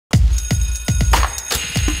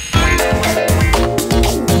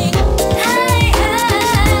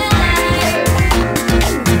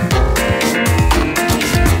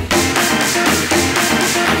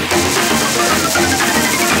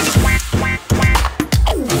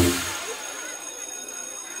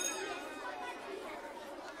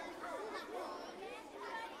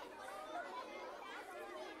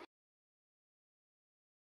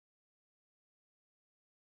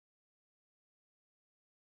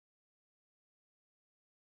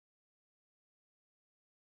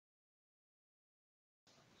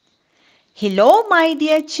Hello, my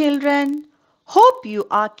dear children. Hope you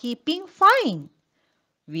are keeping fine.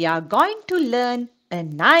 We are going to learn a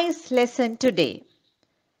nice lesson today.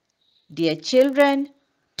 Dear children,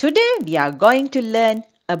 today we are going to learn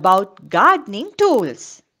about gardening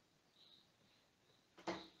tools.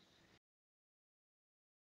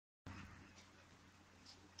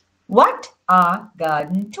 What are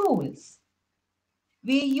garden tools?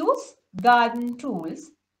 We use garden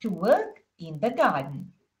tools to work in the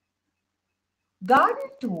garden. Garden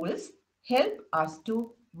tools help us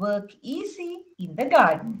to work easy in the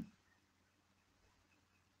garden.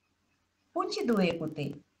 පුංචි දුවේ පුතේ,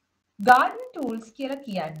 garden tools කියලා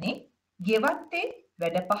කියන්නේ ගෙවත්තේ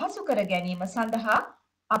වැඩ පහසු කර ගැනීම සඳහා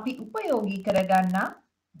අපි උපයෝගී කරගන්නා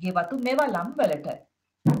ගෙවතු මෙවලම් වලට.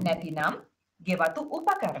 නැතිනම් ගෙවතු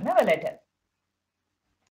උපකරණ වලට.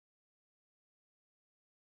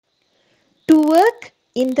 To work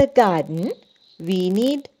in the garden, we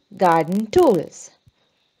need garden tools.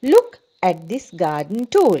 Look at this garden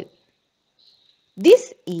tool.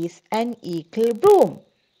 This is an eagle broom.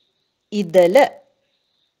 Idala.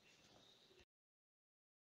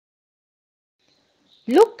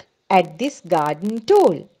 Look at this garden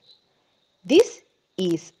tool. This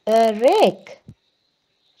is a rake.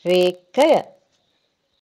 Rekaya.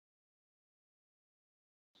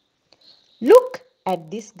 Look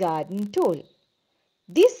at this garden tool.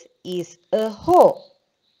 This is a hoe.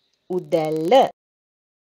 Udalla.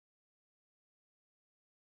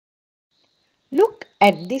 Look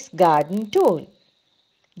at this garden tool.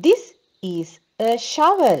 This is a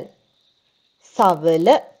shovel.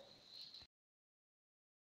 Savala.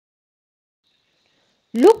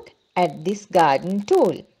 Look at this garden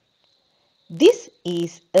tool. This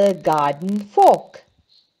is a garden fork.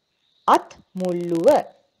 At mulluwa.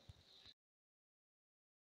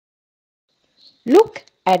 Look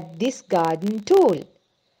at this garden tool.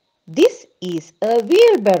 This is a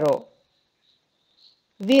wheelbarrow.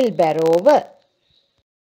 Wheelbarrow.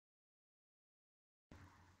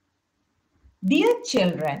 Dear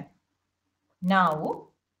children, now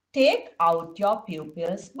take out your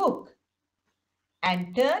pupil's book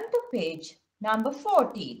and turn to page number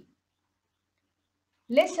 14.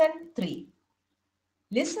 Lesson 3.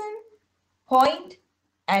 Listen, point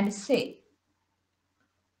and say.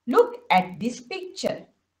 Look at this picture.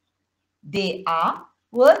 They are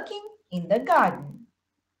working in the garden.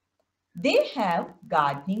 They have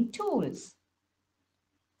gardening tools.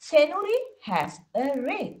 Senuri has a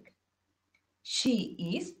rake. She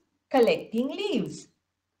is collecting leaves.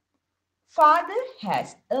 Father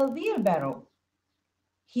has a wheelbarrow.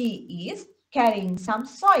 He is carrying some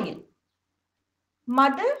soil.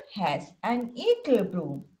 Mother has an eagle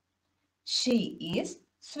broom. She is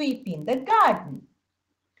sweeping the garden.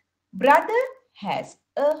 Brother has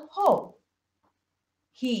a hoe.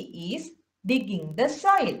 He is digging the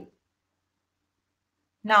soil.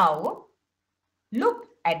 Now, look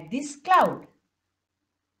at this cloud.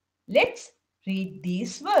 Let's read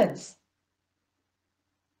these words.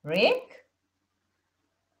 Rake,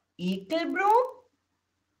 eagle broom,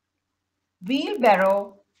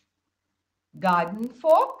 wheelbarrow, garden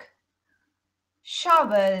fork,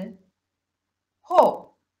 shovel, hoe.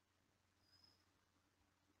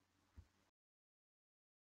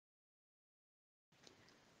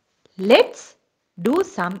 Let's do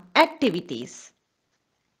some activities.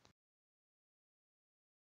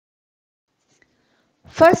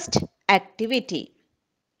 First activity.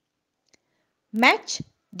 Match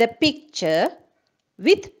the picture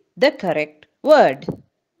with the correct word.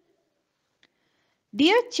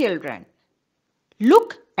 Dear children,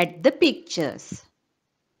 look at the pictures.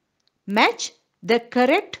 Match the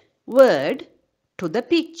correct word to the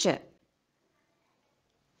picture.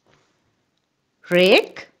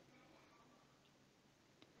 Rake,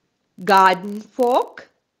 garden fork,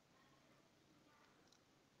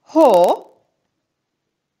 hoe,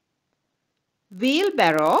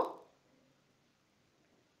 wheelbarrow,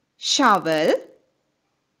 shovel,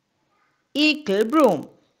 eagle broom.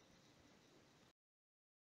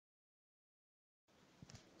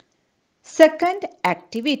 Second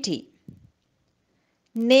activity.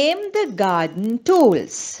 Name the garden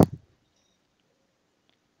tools.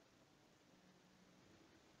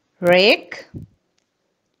 Rake,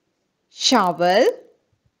 shovel,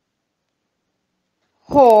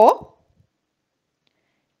 hoe,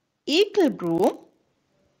 eagle broom,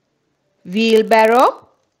 wheelbarrow,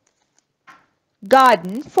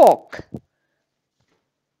 garden fork.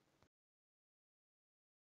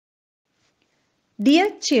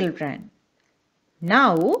 Dear children,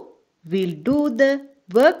 now we'll do the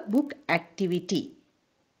workbook activity.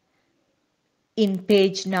 In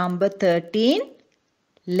page number 13,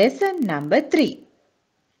 Lesson number 3.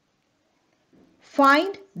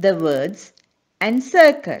 Find the words and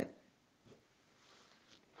circle.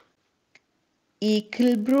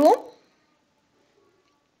 Equilibrium,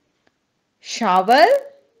 shovel,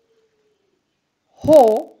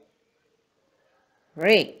 hoe,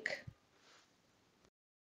 rake.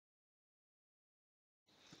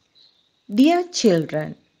 Dear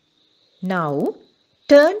children, now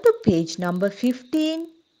turn to page number 15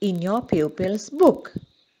 in your pupil's book.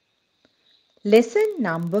 Lesson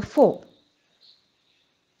number 4.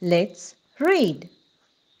 Let's read.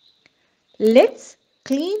 Let's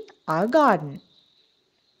clean our garden.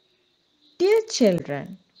 Dear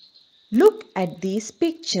children, look at these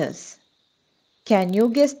pictures. Can you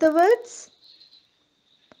guess the words?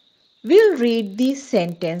 We'll read these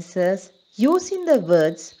sentences using the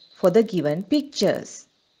words for the given pictures.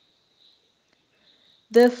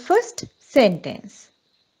 The first sentence.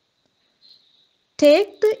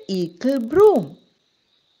 Take the equal broom.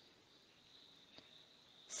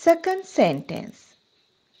 Second sentence.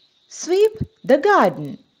 Sweep the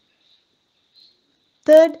garden.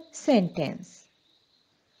 Third sentence.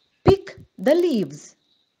 Pick the leaves.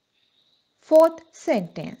 Fourth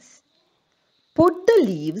sentence. Put the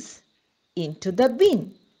leaves into the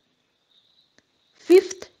bin.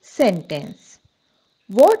 Fifth sentence.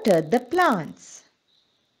 Water the plants.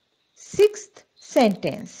 Sixth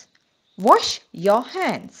sentence. Wash your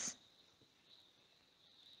hands.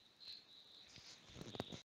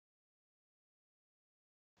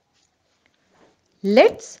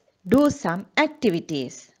 Let's do some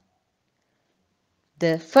activities.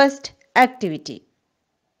 The first activity.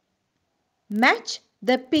 Match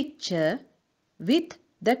the picture with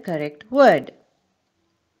the correct word.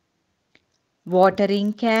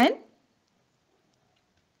 Watering can,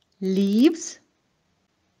 leaves,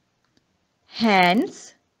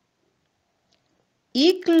 hands,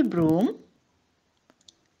 equilibrium,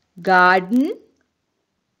 garden,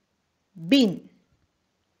 bin.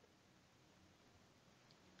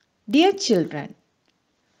 Dear children,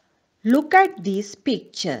 look at these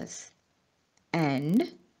pictures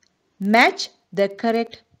and match the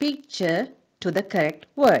correct picture to the correct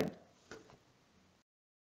word.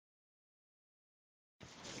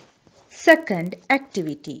 Second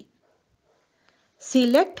activity.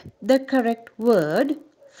 Select the correct word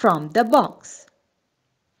from the box.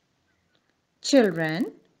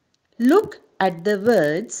 Children, look at the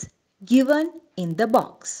words given in the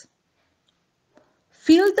box.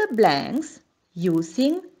 Fill the blanks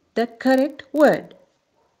using the correct word.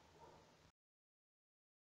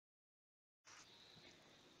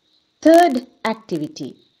 Third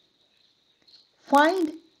activity.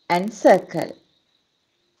 Find and circle.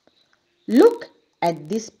 Look at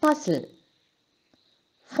this puzzle.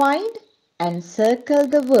 Find and circle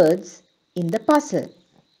the words in the puzzle.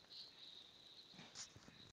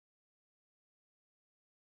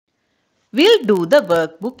 We'll do the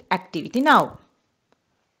workbook activity now.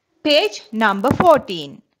 Page number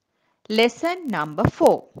 14. Lesson number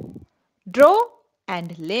 4. Draw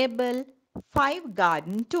and label 5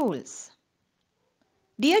 garden tools.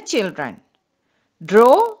 Dear children,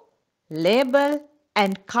 draw, label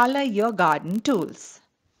and color your garden tools.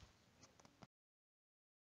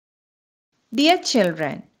 Dear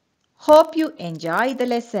children, hope you enjoy the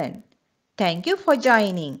lesson. Thank you for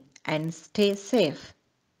joining and stay safe.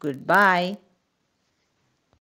 Goodbye.